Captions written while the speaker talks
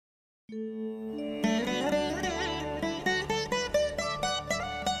Swaminathan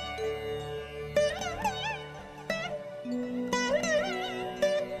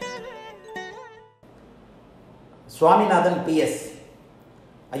PS.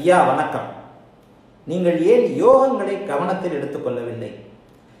 ஐயா வணக்கம். நீங்கள் ஏன் யோகங்களை கவனத்தில் எடுத்துக்கொள்ளவில்லை?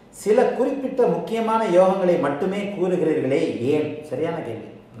 சில குறிப்பிட்ட முக்கியமான யோகங்களை மட்டுமே கூறுகிறீர்களே ஏன்? சரியான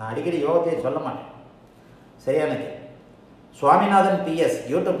கேள்வி. நான் அடிக்கடி யோகத்தை சொல்ல மாட்டேன். சரியான கேள்வி. சுவாமிநாதன் PS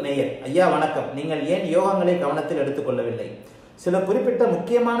யூடியூப் நேயர். ஐயா வணக்கம். நீங்கள் ஏன் யோகங்களை கவனத்தில் எடுத்துக்கொள்ளவில்லை? சில குறிப்பிட்ட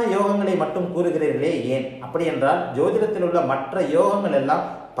முக்கியமான யோகங்களை மட்டும் கூறுகிறீர்களே ஏன்? அப்படி என்றால் ஜோதிடத்தில் உள்ள மற்ற யோகங்கள் எல்லாம்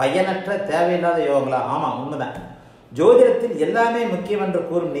பயனற்ற தேவையில்லாத யோகங்களா? ஆமாம், உண்மைதான். ஜோதிடத்தில் எல்லாமே முக்கியம் என்று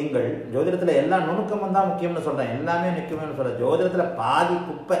கூறும் நீங்கள், ஜோதிடத்தில் எல்லா நுணுக்கமும் தான் முக்கியம்னு சொல்கிறேன். எல்லாமே முக்கியம்னு சொல்கிறேன். ஜோதிடத்தில் பாதி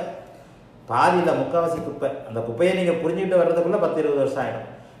குப்பை, பாதியில் முக்கால்வாசி குப்பை. அந்த குப்பையை நீங்கள் புரிஞ்சுக்கிட்டு வர்றதுக்குள்ளே 10-20 வருஷம் ஆகிடும்.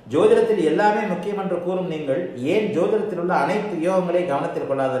 ஜோதிடத்தில் எல்லாமே முக்கியம் என்று கூறும் நீங்கள் ஏன் ஜோதிடத்தில் உள்ள அனைத்து யோகங்களை கவனத்தில்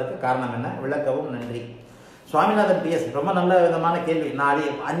கொள்ளாததற்கு காரணம் என்ன? விளக்கவும் நன்றி. சுவாமிநாதன் PS ரொம்ப நல்ல விதமான கேள்வி. நான்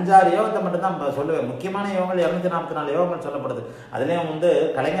 5-6 யோகத்தை மட்டும்தான் சொல்லுவேன். முக்கியமான யோகங்கள் 244 யோகங்கள் சொல்லப்படுது. அதுலேயும்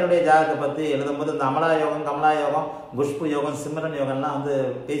கலைஞருடைய ஜாதகத்தை பற்றி எழுதும்போது இந்த அமலா யோகம், கமலா யோகம், குஷ்பு யோகம், சிம்ரன் யோகம்லாம்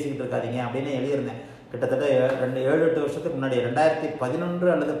பேசிக்கிட்டு இருக்காதீங்க அப்படின்னு எழுதியிருந்தேன். கிட்டத்தட்ட 7-8 வருஷத்துக்கு முன்னாடி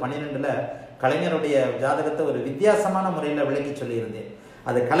 2011 அல்லது 12 கலைஞருடைய ஜாதகத்தை ஒரு வித்தியாசமான முறையில் விளக்கி சொல்லியிருந்தேன்.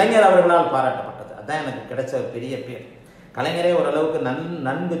 அது கலைஞர் அவர்களால் பாராட்டப்பட்டது. அதுதான் எனக்கு கிடைச்ச பெரிய பேர். கலைஞரே ஓரளவுக்கு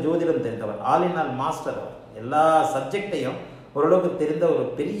நன்கு ஜோதிடம் தெரிந்தவர், ஆல் இன் ஆல் மாஸ்டர். அவர் எல்லா சப்ஜெக்டையும் ஓரளவுக்கு தெரிந்த ஒரு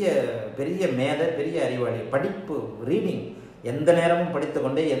பெரிய பெரிய மேதை, பெரிய அறிவாளி. படிப்பு, ரீடிங் எந்த நேரமும் படித்து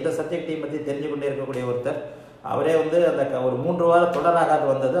கொண்டே எந்த சப்ஜெக்டையும் பற்றி தெரிஞ்சு கொண்டே இருக்கக்கூடிய ஒருத்தர். அவரே அந்த ஒரு 3 வார தொடராக அது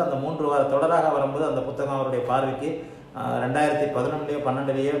வந்தது. அந்த 3 வார தொடராக வரும்போது அந்த புத்தகம் அவருடைய பார்வைக்கு 2011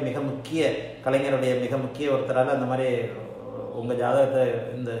 12 மிக முக்கிய கலைஞருடைய மிக முக்கிய ஒருத்தரால் அந்த மாதிரி உங்கள் ஜாதகத்தை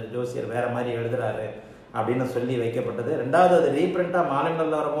இந்த ஜோசியர் வேறு மாதிரி எழுதுகிறாரு அப்படின்னு சொல்லி வைக்கப்பட்டது. 2வது அது ரீப்ரிண்ட்டாக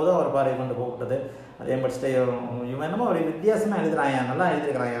மாநிலங்களில் வரும்போதும் அவர் பார்வை கொண்டு போகப்பட்டது. அதே படிச்சுட்டு இவன் என்னமோ ஒரு வித்தியாசமாக எழுதுறாங்க, நல்லா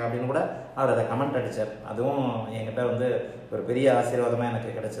எழுதிருக்கிறாங்க அப்படின்னு கூட அவர் அதை கமெண்ட் அடித்தார். அதுவும் என்கிட்ட ஒரு பெரிய ஆசீர்வாதமாக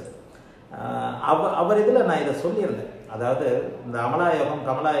எனக்கு கிடைச்சது. அவர் இதில் நான் இதை சொல்லியிருந்தேன். அதாவது இந்த அமலா யோகம்,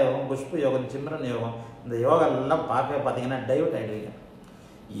 கமலா யோகம், குஷ்பு யோகம், சிம்ரன் யோகம், இந்த யோகெல்லாம் பார்த்தீங்கன்னா டைவர்ட் ஆகிடுவீங்க.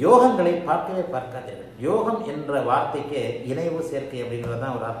 யோகங்களை பார்க்கவே பார்க்காதீர்கள். யோகம் என்ற வார்த்தைக்கு இணைவு சேர்க்கை அப்படிங்கிறது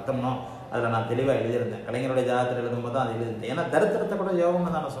தான் ஒரு அர்த்தம்னோ அதில் நான் தெளிவாக எழுதியிருந்தேன். கலைஞருடைய ஜாதகத்தில் எழுதும்போது தான் அது எழுதியிருந்தேன். ஏன்னா தரித்திரத்தை கூட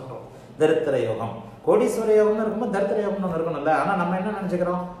யோகம்னு தானே சொல்கிறோம். தரித்திர யோகம், கோடீஸ்வர யோகம்னு இருக்கும்போது தரித்திர யோகம்னு ஒன்று இருக்கணும்ல. ஆனால் நம்ம என்ன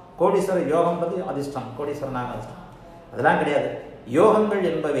நினச்சிக்கிறோம்? கோடீஸ்வர யோகம்ன்றது அதிர்ஷ்டம், கோடீஸ்வரனாக அதிர்ஷ்டம். அதெல்லாம் கிடையாது. யோகங்கள்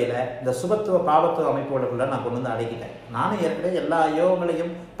என்பவையில் இந்த சுபத்துவ பாவத்துவ அமைப்புகளுக்குள்ள நான் கொண்டு அடக்கிட்டேன். நானும் ஏற்கனவே எல்லா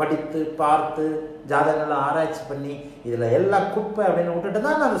யோகங்களையும் படித்து பார்த்து ஜாதகங்களை ஆராய்ச்சி பண்ணி இதில் எல்லாம் குப்பை அப்படின்னு விட்டுட்டு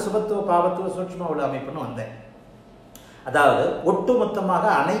தான் நான் அந்த சுபத்துவ பாவத்துவ சூட்சும உள்ள அமைப்புன்னு வந்தேன். அதாவது ஒட்டுமொத்தமாக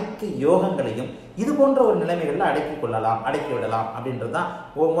அனைத்து யோகங்களையும் இது போன்ற ஒரு நிலைமைகளில் அடக்கி விடலாம் அப்படின்றது தான்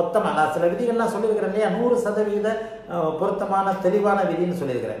மொத்தமாக. நான் சில விதிகள்லாம் சொல்லியிருக்கிறேன் இல்லையா? 100% பொருத்தமான தெளிவான விதின்னு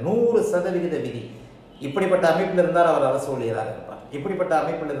சொல்லியிருக்கிறேன். 100% விதி. இப்படிப்பட்ட அமைப்பில் இருந்தால் அவர் அரசு ஊழியராக இருப்பார், இப்படிப்பட்ட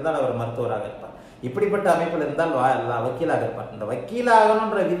அமைப்பில் இருந்தால் அவர் மருத்துவராக இருப்பார், இப்படிப்பட்ட அமைப்பில் இருந்தால் வக்கீலாக இருப்பார். இந்த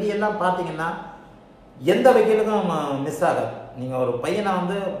வக்கீலாகணுன்ற விதியெல்லாம் பார்த்தீங்கன்னா எந்த வக்கீலுக்கும் மிஸ் ஆகாது. நீங்கள் ஒரு பையனை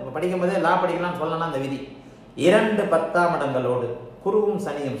படிக்கும் போதே லா படிக்கலாம்னு சொல்லணும்னா அந்த விதி 2 10ஆம் இடங்களோடு குருவும்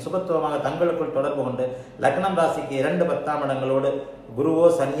சனியும் சுபத்துவமாக தங்களுக்குள் தொடர்பு கொண்டு லக்னம் ராசிக்கு 2 10ஆம் இடங்களோடு குருவோ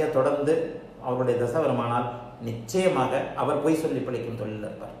சனியோ தொடர்ந்து அவருடைய தசை வருமானால் நிச்சயமாக அவர் பொய் சொல்லி பழிக்கும் தொழில்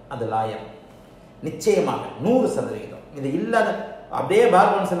இருப்பார். அது லாயம். நிச்சயமாக 100%. இது இல்லாத அப்படியே பார்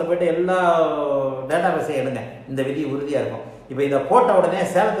கவுன்சிலில் போய்ட்டு எல்லா டேட்டா பேஸையும் எடுங்க, இந்த விதி உறுதியாக இருக்கும். இப்போ இதை போட்ட உடனே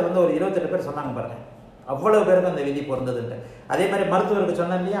சேலத்தில் ஒரு 28 பேர் சொன்னாங்க பாருங்கள். அவ்வளவு பேருக்கு அந்த விதி பொருந்ததுன்ட்டு. அதே மாதிரி மருத்துவருக்கு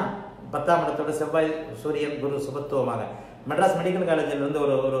சொன்னேன் இல்லையா? 10ஆம் இடத்தோட செவ்வாய் சூரியன் குரு சுபத்துவமாக மெட்ராஸ் மெடிக்கல் காலேஜில்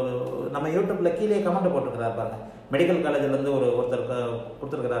ஒரு நம்ம யூடியூப்பில் கீழே கமெண்ட் போட்டிருக்கிறார் பாருங்க. மெடிக்கல் காலேஜில் ஒருத்தர்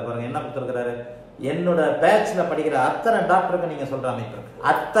கொடுத்துருக்கிறார் பாருங்க. என்ன கொடுத்துருக்கிறாரு? என்னோட பேட்சில் படிக்கிற அத்தனை டாக்டருக்கு நீங்கள் சொல்கிற அமைப்பு இருக்கு.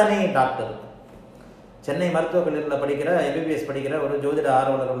 அத்தனை டாக்டர் சென்னை மருத்துவக் கல்லூரியில் படிக்கிற MBBS படிக்கிற ஒரு ஜோதிட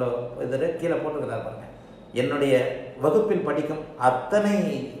ஆர்வலர் உள்ள இதில் கீழே போட்டிருக்கிறார் பாருங்க. என்னுடைய வகுப்பில் படிக்கும் அத்தனை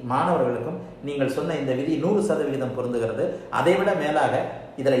மாணவர்களுக்கும் நீங்கள் சொன்ன இந்த விதி 100% பொருந்துகிறது. அதைவிட மேலாக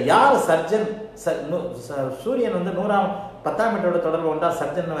இதில் யார் சர்ஜன், சூரியன் 10ஆம் இடத்தோட தொடர்பு கொண்டால்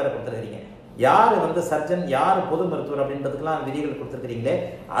சர்ஜன் வேற கொடுத்துருக்கிறீங்க. யார் சர்ஜன், யார் பொது மருத்துவர் அப்படின்றதுக்கெல்லாம் விதிகள் கொடுத்துருக்கிறீங்களே,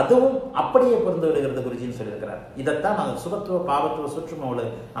 அதுவும் அப்படியே பொருந்து விடுகிறது குருஜின்னு சொல்லியிருக்கிறார். இதைத்தான் நான் சுபத்துவ பாவத்துவ சூட்சும வலு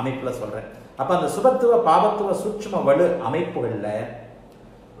அமைப்பில் சொல்கிறேன். அப்போ அந்த சுபத்துவ பாவத்துவ சூட்சும வலு அமைப்புகளில்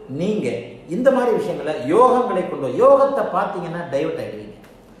நீங்கள் இந்த மாதிரி விஷயங்களை யோகங்களை கொண்டு யோகத்தை பார்த்தீங்கன்னா டைவர்ட் ஆகிடுவீங்க.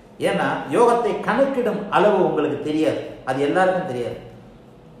 ஏன்னா யோகத்தை கணக்கிடும் அளவு உங்களுக்கு தெரியாது, அது எல்லாருக்கும் தெரியாது.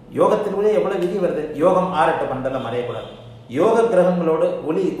 யோகத்தினுடைய எவ்வளவு விதி வருது? யோகம் 6-8 12 மறையக்கூடாது. யோக கிரகங்களோடு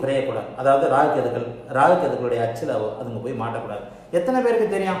ஒளி குறையக்கூடாது. அதாவது ராகுகேதுகளுடைய அச்சில் அதுங்க போய் மாட்டக்கூடாது. எத்தனை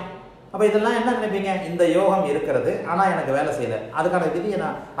பேருக்கு தெரியும்? அப்போ இதெல்லாம் என்ன நினைப்பீங்க, இந்த யோகம் இருக்கிறது ஆனால் எனக்கு வேலை செய்யலை, அதுக்கான விதியை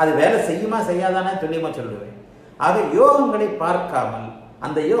நான் அது வேலை செய்யுமா செய்யாதானே துல்லியமாக சொல்லுவேன். ஆக யோகங்களை பார்க்காமல்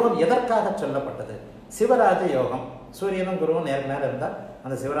அந்த யோகம் எதற்காக சொல்லப்பட்டது? சிவராஜ யோகம், சூரியனும் குருவும் நேருக்கு நேரம் இருந்தால்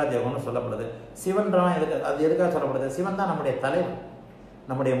அந்த சிவராஜ யோகம்னு சொல்லப்படுது. சிவன்றவன் அது எதுக்காக சொல்லப்படுது? சிவன் தான் நம்முடைய தலைவன்,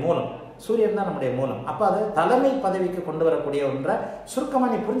 நம்முடைய மூலம். சூரியன் தான் நம்முடைய மூலம். அப்போ அது தலைமை பதவிக்கு கொண்டு வரக்கூடிய ஒன்றை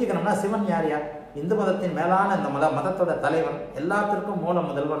சுருக்கமாக நீ புரிஞ்சுக்கணும்னா, சிவன் யார் யார்? இந்து மதத்தின் மேலான இந்த மதத்தோட தலைவன், எல்லாத்திற்கும் மூல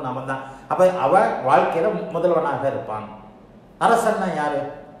முதல்வன் அவன் தான். அப்போ அவன் வாழ்க்கையில் முதல்வனாக இருப்பான். அரசன்னா யாரு?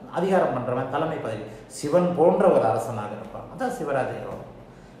 அதிகாரம் பண்றவன், தலைமை பதவி. சிவன் போன்ற ஒரு அரசனாக இருப்பான், அதான் சிவராஜ யோகம்.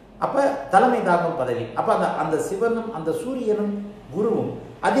 அப்போ தலைமை தாங்கும் பதவி. அப்போ அந்த சிவனும் அந்த சூரியனும் குருவும்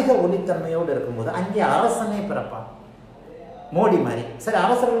அதிக ஒளித்தன்மையோடு இருக்கும்போது அங்கே அரசனே பிறப்பான், மோடி மாதிரி. சரி,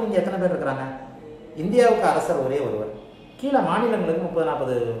 அரசர்கள் இங்கே எத்தனை பேர் இருக்கிறாங்க? இந்தியாவுக்கு அரசர் ஒரே ஒருவர், கீழே மாநிலங்களுக்கு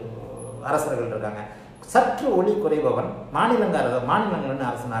 30-40 அரசர்கள் இருக்காங்க. சற்று ஒளி குறைபவன் மாநிலங்கள்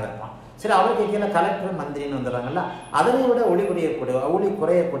அரசனாக இருப்பான். சரி, அவருக்கு கீழே கலெக்டர் மந்திரின்னு வந்துடுறாங்கல்ல, அதனை விட ஒளி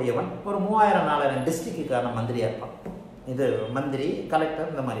குறையக்கூடியவன் ஒரு 3000-4000 டிஸ்ட்ரிக்டுக்கான மந்திரியாக இருப்பான். இது மந்திரி,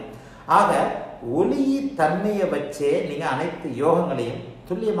 கலெக்டர், இந்த மாதிரி. ஆக ஒளி தன்மையை வச்சே நீங்கள் அனைத்து யோகங்களையும்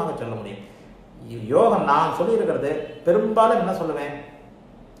துல்லியமாக சொல்ல முடியும். யோகம் நான் சொல்லியிருக்கிறது பெரும்பாலும் என்ன சொல்லுவேன்,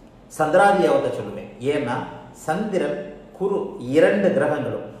 சந்திராதி யோகத்தை சொல்லுவேன். ஏன்னா சந்திரன் குரு 2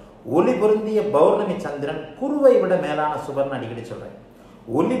 கிரகங்களும் ஒளி பொருந்திய பௌர்ணமி சந்திரன் குருவை விட மேலான சுபர்னு அடிக்கடி சொல்றேன்.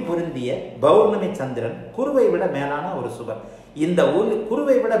 ஒளி பொருந்திய பௌர்ணமி சந்திரன் குருவை விட மேலான ஒரு சுபர். இந்த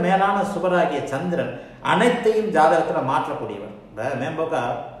குருவை விட மேலான சுபராகிய சந்திரன் அனைத்தையும் ஜாதகத்தில் மாற்றக்கூடியவர். மேம்போக்கா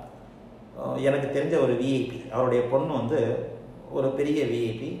எனக்கு தெரிஞ்ச ஒரு விஐபி, அவருடைய பொண்ணு ஒரு பெரிய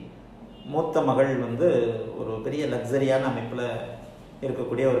விஐபி, மூத்த மகள் ஒரு பெரிய லக்ஸரியான அமைப்பில்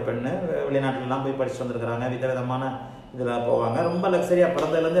இருக்கக்கூடிய ஒரு பெண்ணு. வெளிநாட்டிலலாம் போய் படிச்சு வந்திருக்கிறாங்க, விதவிதமான இதில் போவாங்க. ரொம்ப லக்ஸரியாக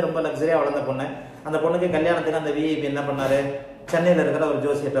பிறந்ததுலேருந்து ரொம்ப லக்ஸரியாக வளர்ந்த பொண்ணு. அந்த பொண்ணுக்கு கல்யாணத்துக்கு அந்த விஐபி என்ன பண்ணார், சென்னையில் இருக்கிற ஒரு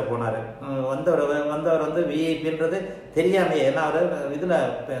ஜோசியர்கிட்ட போனார். வந்தவர் விஐபின்றது தெரியாமையே, ஏன்னா அவர் இதில்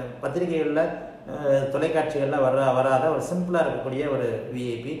பத்திரிகைகளில் தொலைக்காட்சிகளில் வராத ஒரு சிம்பிளாக இருக்கக்கூடிய ஒரு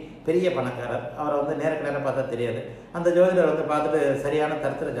விஐபி, பெரிய பணக்காரர். அவரை நேருக்கு நேரம் பார்த்தா தெரியாது. அந்த ஜோதிடர் பார்த்துட்டு சரியான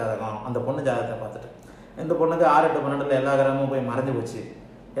தரித்திர ஜாதகம், அந்த பொண்ணு ஜாதகத்தை பார்த்துட்டு, இந்த பொண்ணுக்கு 6-8-12 எல்லா கிரகமும் போய் மறைஞ்சு போச்சு,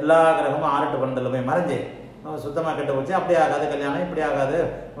 எல்லா கிரகமும் 6-8-12 போய் மறைஞ்சு சுத்தமாக கெட்டு போச்சு, அப்படியே ஆகாது கல்யாணம், இப்படி ஆகாது,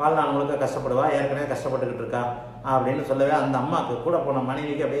 வாழ்நாள் முழுக்க கஷ்டப்படுவா, ஏற்கனவே கஷ்டப்பட்டுக்கிட்டு இருக்கா அப்படின்னு சொல்லவே அந்த அம்மாவுக்கு கூட போன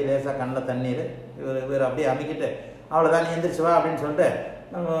மனைவிக்கு அப்படியே லேசாக கண்ணில் தண்ணீர், இவர் அப்படியே அமைக்கிட்டு அவ்வளோதான் நீ எந்திரிச்சு வா அப்படின்னு சொல்லிட்டு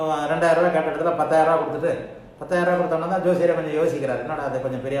 2000 ரூபா கேட்ட இடத்துல 10,000 ரூபா கொடுத்துட்டு 10,000 ரூபா கொடுத்தோம்னா தான் ஜோசியரை கொஞ்சம் யோசிக்கிறார், என்னோட அதை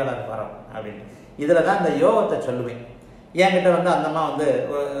கொஞ்சம் பெரிய ஆளாக இருப்பாரோ அப்படின்னு. இதில் தான் இந்த யோகத்தை சொல்லுவேன். என்கிட்ட அந்த அம்மா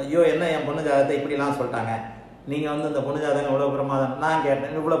ஐயோ என்ன என் பொண்ணு ஜாதகத்தை இப்படிலாம் சொல்லிட்டாங்க, நீங்கள் இந்த பொண்ணு ஜாதகம் இவ்வளோ பிரமாதம். நான்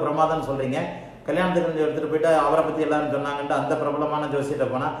கேட்டேன், இவ்வளோ பிரமாதம்னு சொல்கிறீங்க, கல்யாணத்துக்கு கொஞ்சம் எடுத்துகிட்டு போயிட்டு அவரை பற்றி எல்லாரும் சொன்னாங்கன்ட்டு அந்த பிரபலமான ஜோசியிட்ட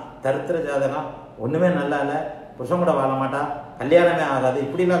போனால் தரித்திர ஜாதகம், ஒன்றுமே நல்லா இல்லை, புருஷன் கூட வாழ மாட்டா, கல்யாணமே ஆகாது,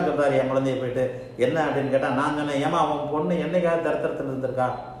 இப்படிலாம் சொல்கிறாரு என் குழந்தைய போயிட்டு என்ன அப்படின்னு கேட்டால், நான் சொன்னேன், ஏமா அவன் பொண்ணு என்னைக்காவது தரித்திரத்தில் இருந்திருக்கா?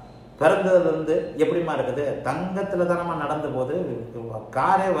 பிறந்ததுலேருந்து எப்படிமா இருக்குது, தங்கத்தில் தானம்மா நடந்த போது,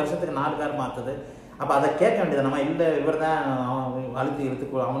 காரே வருஷத்துக்கு 4 கார் மாற்றுது. அப்போ அதை கேட்க வேண்டியது நம்ம, இல்லை இவர் தான் அழுத்தி இழுத்து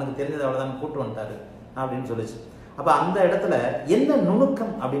அவனுக்கு தெரிஞ்சது அவ்வளோதான் கூட்டு வந்துட்டாரு அப்படின்னு சொல்லிச்சு. அப்போ அந்த இடத்துல என்ன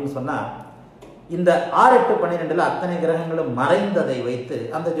நுணுக்கம் அப்படின்னு சொன்னால், இந்த 6-8-12 அத்தனை கிரகங்களும் மறைந்ததை வைத்து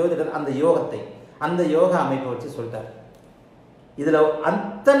அந்த ஜோதிடர் அந்த யோகத்தை, அந்த யோக அமைப்பை வச்சு சொல்லிட்டார். இதுல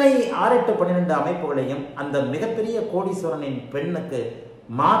அத்தனை 6-8-12 அமைப்புகளையும் அந்த மிகப்பெரிய கோடீஸ்வரனின் பெண்ணுக்கு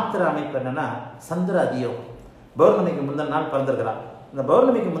மாத்திர அமைப்பு என்னன்னா சந்திர அதியோகம். பௌர்ணமிக்கு முந்தின நாள் பிறந்திருக்கிறார். இந்த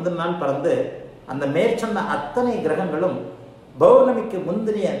பௌர்ணமிக்கு முந்தின நாள் பிறந்து அந்த மேற்சொன்ன அத்தனை கிரகங்களும் பௌர்ணமிக்கு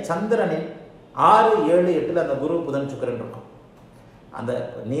முந்தினிய சந்திரனின் 6, 7, 8 அந்த குரு புதன் சுக்கிரன் இருக்கும். அந்த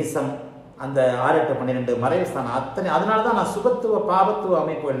நீசம், அந்த 6-8-12 மறைவு ஸ்தானம் அத்தனை. அதனால தான் நான் சுபத்துவ பாபத்துவ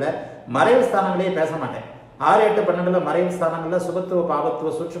அமைப்பு இல்லை, மறைவு ஸ்தானங்களே பேச மாட்டேன். 6-8-12 மறைவு ஸ்தானங்களில் சுபத்துவ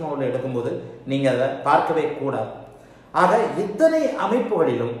பாபத்துவ சூட்சும உள்ள எடுக்கும்போது நீங்கள் அதை பார்க்கவே கூடாது. ஆக இத்தனை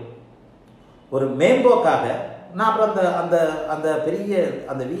அமைப்புகளிலும் ஒரு மேம்போக்காக நான் அப்புறம் அந்த அந்த பெரிய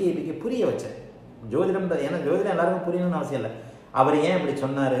அந்த விஐபிக்கு புரிய வச்சேன் ஜோதிடம். ஏன்னா ஜோதிடம் எல்லாருக்கும் புரியணும்னு அவசியம் இல்லை. அவர் ஏன் இப்படி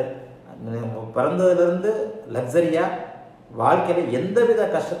சொன்னார், பிறந்ததுலேருந்து லக்ஸரியாக வாழ்க்கையில் எந்தவித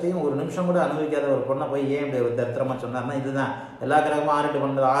கஷ்டத்தையும் ஒரு நிமிஷம் கூட அனுபவிக்காத ஒரு பொண்ணை போய் ஏன் இப்படி ஒரு தரித்திரமாக சொன்னார்னா, இதுதான் எல்லா கிரகமும்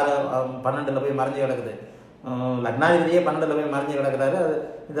 6-8-12 போய் மறைஞ்சு கிடக்குது, லக்னாதிபதியே 12 போய் மறைஞ்சு கிடக்கிறாரு.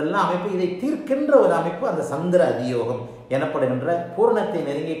 இதெல்லாம் அமைப்பு, இதை தீர்க்கின்ற ஒரு அமைப்பு அந்த சந்திர அதியோகம் எனப்படுகின்ற பூர்ணத்தை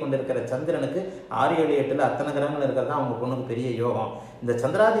நெருங்கி கொண்டிருக்கிற சந்திரனுக்கு 6-7-8 அத்தனை கிரகங்கள் இருக்கிறது தான் அவங்க பொண்ணுக்கு பெரிய யோகம். இந்த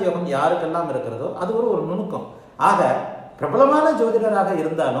சந்திராதி யோகம் யாருக்கெல்லாம் இருக்கிறதோ அது ஒரு நுணுக்கம். ஆக பிரபலமான ஜோதிடராக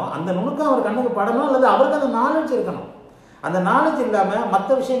இருந்தாலும் அந்த நுணுக்கம் அவர் கண்ணுக்கு படணும், அல்லது அவருக்கு அந்த நாலேஜ் இருக்கணும். அந்த நாலேஜ் இல்லாமல்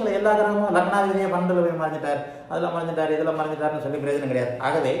மற்ற விஷயங்களை எல்லா கிரகமும் லக்னாதிபதியே 12 போய் மறைஞ்சிட்டார், அதெல்லாம் மறைஞ்சிட்டார், இதெல்லாம் மறைஞ்சிட்டாருன்னு சொல்லி பிரயோஜனம் கிடையாது.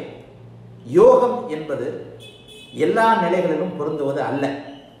 ஆகவே யோகம் என்பது எல்லா நிலைகளிலும் பொருந்துவது அல்ல.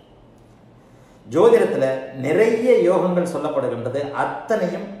 ஜோதிடத்தில் நிறைய யோகங்கள் சொல்லப்படுகின்றது.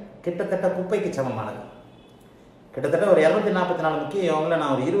 அத்தனையும் கிட்டத்தட்ட குப்பைக்கு சமமானது. கிட்டத்தட்ட ஒரு 244 முக்கிய யோகங்களை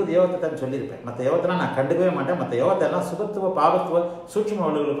நான் ஒரு 20 யோகத்தை தான் சொல்லியிருப்பேன். மற்ற யோகத்தெல்லாம் நான் கண்டுக்கவே மாட்டேன். மற்ற யோகத்தை எல்லாம் சுபத்துவ பாபத்துவ சூட்சும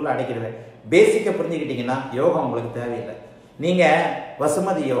வலுகளுக்குள்ள அடைக்கிடுவேன். பேசிக்கை புரிஞ்சுக்கிட்டீங்கன்னா யோகம் உங்களுக்கு தேவையில்லை. நீங்கள்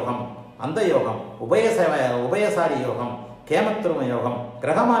வசுமதி யோகம், அந்த யோகம், உபயசாரி யோகம், கேமத்துரும யோகம்,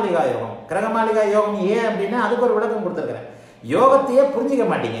 கிரகமாளிகா யோகம். கிரகமாளிகா யோகம் ஏன் அப்படின்னா அதுக்கு ஒரு விளக்கம் கொடுத்துருக்கிறேன். யோகத்தையே புரிஞ்சிக்க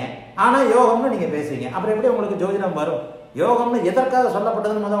மாட்டீங்க, ஆனால் யோகம்னு நீங்கள் பேசுவீங்க. அப்புறம் எப்படி உங்களுக்கு ஜோதிடம் வரும்? யோகம்னு எதற்காக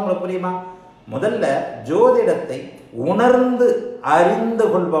சொல்லப்பட்டதுன்னு முதல்ல உங்களுக்கு புரியுமா? முதல்ல ஜோதிடத்தை உணர்ந்து அறிந்து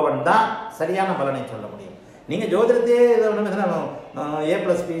கொள்பவன் தான் சரியான பலனை சொல்ல முடியும். நீங்கள் ஜோதிடத்தையே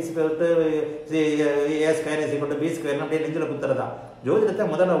A+B=A² அப்படியே நெஞ்சில் குத்துறதா? ஜோதிடத்தை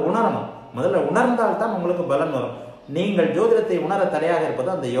முதல்ல உணரணும். முதல்ல உணர்ந்தால்தான் உங்களுக்கு பலன் வரும். நீங்கள் ஜோதிடத்தை உணர தடையாக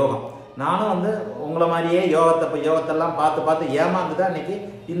இருப்பது அந்த யோகம். நானும் உங்களை மாதிரியே யோகத்தெல்லாம் பார்த்து ஏமாந்து தான் இன்னைக்கு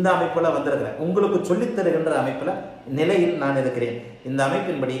இந்த அமைப்பில் வந்திருக்கிறேன். உங்களுக்கு சொல்லித் தருகின்ற அமைப்பில் நிலையில் நான் இருக்கிறேன். இந்த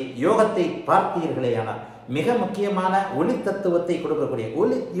அமைப்பின்படி யோகத்தை பார்த்தீர்களே ஆனால் மிக முக்கியமான ஒளி தத்துவத்தை கொடுக்கக்கூடிய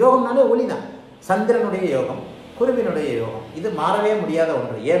யோகம்னாலே ஒளி தான். சந்திரனுடைய யோகம், குருவினுடைய யோகம், இது மாறவே முடியாத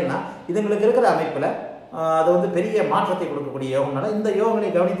ஒன்று. ஏன்னா இதுங்களுக்கு இருக்கிற அமைப்பில் அது பெரிய மாற்றத்தை கொடுக்கக்கூடிய யோகம்னால இந்த யோகங்களை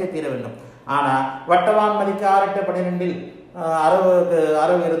கவனித்தே தீர வேண்டும். ஆனால் வட்டவான் மதிக்கு 6-8-12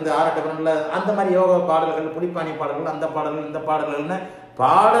 அரவு இருந்து 6-8-12 அந்த மாதிரி யோக பாடல்கள், புலிப்பாணி பாடல்கள், அந்த பாடல்கள், இந்த பாடல்கள்னு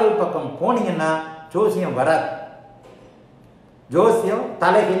பாடல் பக்கம் போனீங்கன்னா ஜோசியம் வராது. ஜோசியம்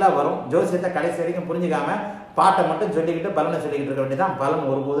தலைகீழாக வரும். ஜோசியத்தை கடைசி வரைக்கும் புரிஞ்சுக்காம பாட்டை மட்டும் சொல்லிக்கிட்டு பலனை சொல்லிக்கிட்டு இருக்க வேண்டியதான். பலன்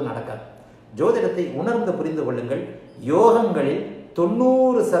ஒருபோதும் நடக்காது. ஜோதிடத்தை உணர்ந்து புரிந்து கொள்ளுங்கள். யோகங்களில்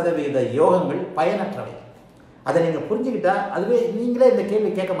 90% யோகங்கள் பயனற்றவை. அதை நீங்கள் புரிஞ்சுக்கிட்டா அதுவே நீங்களே இந்த கேள்வி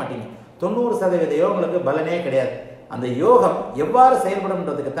கேட்க மாட்டீங்க. 90% யோகங்களுக்கு பலனே கிடையாது. அந்த யோகம் எவ்வாறு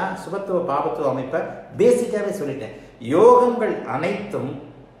செயல்படும்ன்றதுக்கு தான் சுபத்துவ பாபத்துவ அமைப்பை பேசிக்காகவே சொல்லிட்டேன். யோகங்கள் அனைத்தும்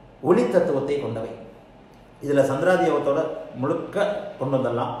ஒளி தத்துவத்தை கொண்டவை. இதில் சந்திராதி யோகத்தோட முழுக்க கொண்டு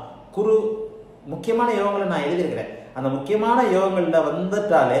வந்துடலாம். முக்கியமான யோகங்களை நான் எழுதியிருக்கிறேன். அந்த முக்கியமான யோகங்களில்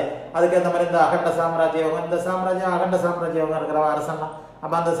வந்துட்டாலே அதுக்கு அந்த மாதிரி இந்த அகண்ட சாம்ராஜ்ய யோகம், இந்த சாம்ராஜ்யம் அகண்ட சாம்ராஜ்ய யோகம் இருக்கிற அரசன்லாம்,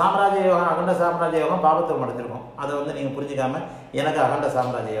 அப்போ அந்த சாம்ராஜ்ய யோகம் அகண்ட சாம்ராஜ்ய யோகம் பாபத்துவம் அடைஞ்சிருக்கும். அதை நீங்கள் புரிஞ்சுக்காம எனக்கு அகண்ட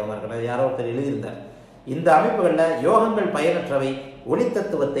சாம்ராஜ்ய யோகம் இருக்கிறது யாரோ ஒருத்தர் எழுதியிருந்தார். இந்த அமைப்புகளில் யோகங்கள் பயனற்றவை. ஒளி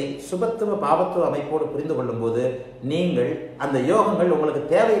தத்துவத்தை சுபத்துவ பாபத்துவ அமைப்போடு புரிந்து கொள்ளும் போது நீங்கள் அந்த யோகங்கள் உங்களுக்கு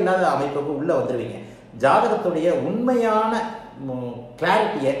தேவையில்லாத அமைப்புக்கு உள்ளே வந்துடுவீங்க. ஜாதகத்துடைய உண்மையான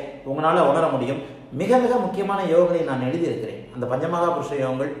கிளாரிட்டியை உங்களால் உணர முடியும். மிக மிக முக்கியமான யோகங்களை நான் எழுதியிருக்கிறேன். அந்த பஞ்சமகாபுருஷ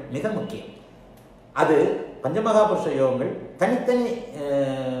யோகங்கள் மிக முக்கியம். அது பஞ்சமகாபுருஷ யோகங்கள் தனித்தனி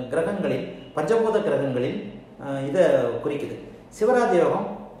கிரகங்களில், பஞ்சபூத கிரகங்களில் இதை குறிக்குது. சிவராஜ யோகம்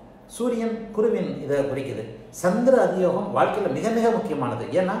சூரியன் குருவின் இதை குறிக்குது. சந்திர அதியோகம் வாழ்க்கையில் மிக மிக முக்கியமானது.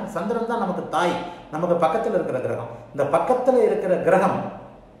 ஏன்னா சந்திரன் தான் நமக்கு தாய், நமக்கு பக்கத்தில் இருக்கிற கிரகம். இந்த பக்கத்தில் இருக்கிற கிரகம்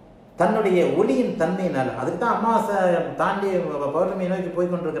தன்னுடைய ஒளியின் தன்மையினால், அதுக்கு தான் அமாவாசை தாண்டி பௌர்ணமியை நோக்கி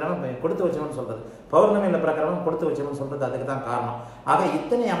போய்கொண்டிருக்கிறவன் கொடுத்து வச்சவன் சொல்கிறது, பௌர்ணமியில் பிறக்கிறவன் கொடுத்து வச்சவன் சொல்கிறது. அதுக்கு தான் காரணம். ஆக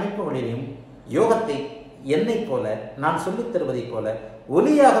இத்தனை அமைப்புகளிலும் யோகத்தை என்னை போல நான் சொல்லித் தருவதைப் போல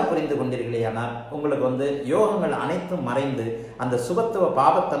ஒலியாக புரிந்து கொண்டீர்களே ஆனால் உங்களுக்கு யோகங்கள் அனைத்தும் மறைந்து அந்த சுபத்துவ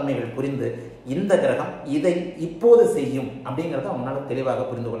பாபத்தன்மைகள் புரிந்து இந்த கிரகம் இதை இப்போது செய்யும் அப்படிங்கிறத உங்களால் தெளிவாக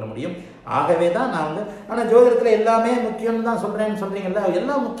புரிந்து கொள்ள முடியும். ஆகவே தான் நான் ஆனால் ஜோதிடத்தில் எல்லாமே முக்கியம்னு தான் சொல்கிறேன்னு சொல்கிறீங்கல்ல,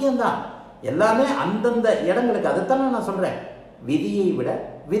 எல்லாம் முக்கியம்தான். எல்லாமே அந்தந்த இடங்களுக்கு அதைத்தானே நான் சொல்கிறேன். விதியை விட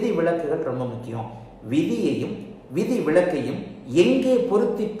விதி விலக்குகள் ரொம்ப முக்கியம். விதியையும் விதி விலக்கையும் எங்கே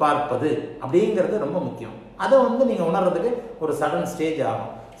பொருத்தி பார்ப்பது அப்படிங்கிறது ரொம்ப முக்கியம். அதை நீங்கள் உணர்றதுக்கு ஒரு சடன் ஸ்டேஜ்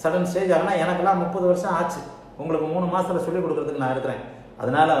ஆகும். சடன் ஸ்டேஜ் ஆகுனா எனக்கெல்லாம் 30 வருஷம் ஆச்சு. உங்களுக்கு 3 மாதத்தில் சொல்லிக் கொடுக்குறதுக்கு நான் இருக்கிறேன்.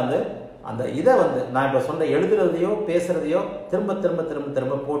 அதனால் அந்த இதை நான் இப்போ சொல்கிற எழுதுறதையோ பேசுகிறதையோ திரும்ப திரும்ப திரும்ப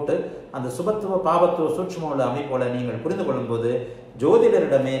திரும்ப போட்டு அந்த சுபத்துவ பாபத்துவ சூட்சும அமைப்போல நீங்கள் புரிந்து கொள்ளும்போது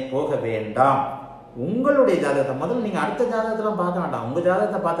ஜோதிடரிடமே போக வேண்டாம். உங்களுடைய ஜாதகத்தை முதல்ல நீங்கள் அடுத்த ஜாதகத்தெல்லாம் பார்க்க வேண்டாம். உங்கள்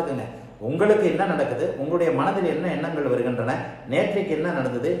ஜாதகத்தை பார்த்துக்கோங்க. உங்களுக்கு என்ன நடக்குது, உங்களுடைய மனதில் என்ன எண்ணங்கள் வருகின்றன, நேற்றைக்கு என்ன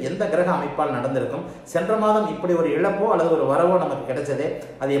நடந்தது, எந்த கிரக அமைப்பால் நடந்திருக்கும், சென்ற மாதம் இப்படி ஒரு இழப்போ அல்லது ஒரு வரவோ நமக்கு கிடைச்சதே,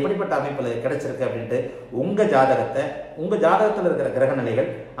 அது எப்படிப்பட்ட அமைப்பில் கிடைச்சிருக்கு அப்படின்ட்டு உங்கள் ஜாதகத்தில் இருக்கிற கிரக நிலைகள்,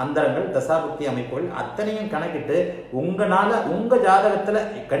 அந்தரங்கள், தசாபுக்தி அமைப்புகள் அத்தனையும் கணக்கிட்டு உங்கள் ஜாதகத்தில்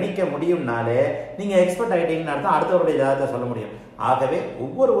கணிக்க முடியும்னாலே நீங்கள் எக்ஸ்பர்ட் ஆகிட்டீங்கன்னு அர்த்தம். அடுத்தவருடைய ஜாதகத்தை சொல்ல முடியும். ஆகவே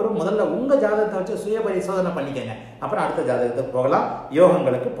ஒவ்வொருவரும் முதல்ல உங்கள் ஜாதகத்தை வச்சு சுய பரிசோதனை பண்ணிக்கங்க. அப்புறம் அடுத்த ஜாதகத்துக்கு போகலாம்,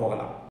 யோகங்களுக்கு போகலாம்.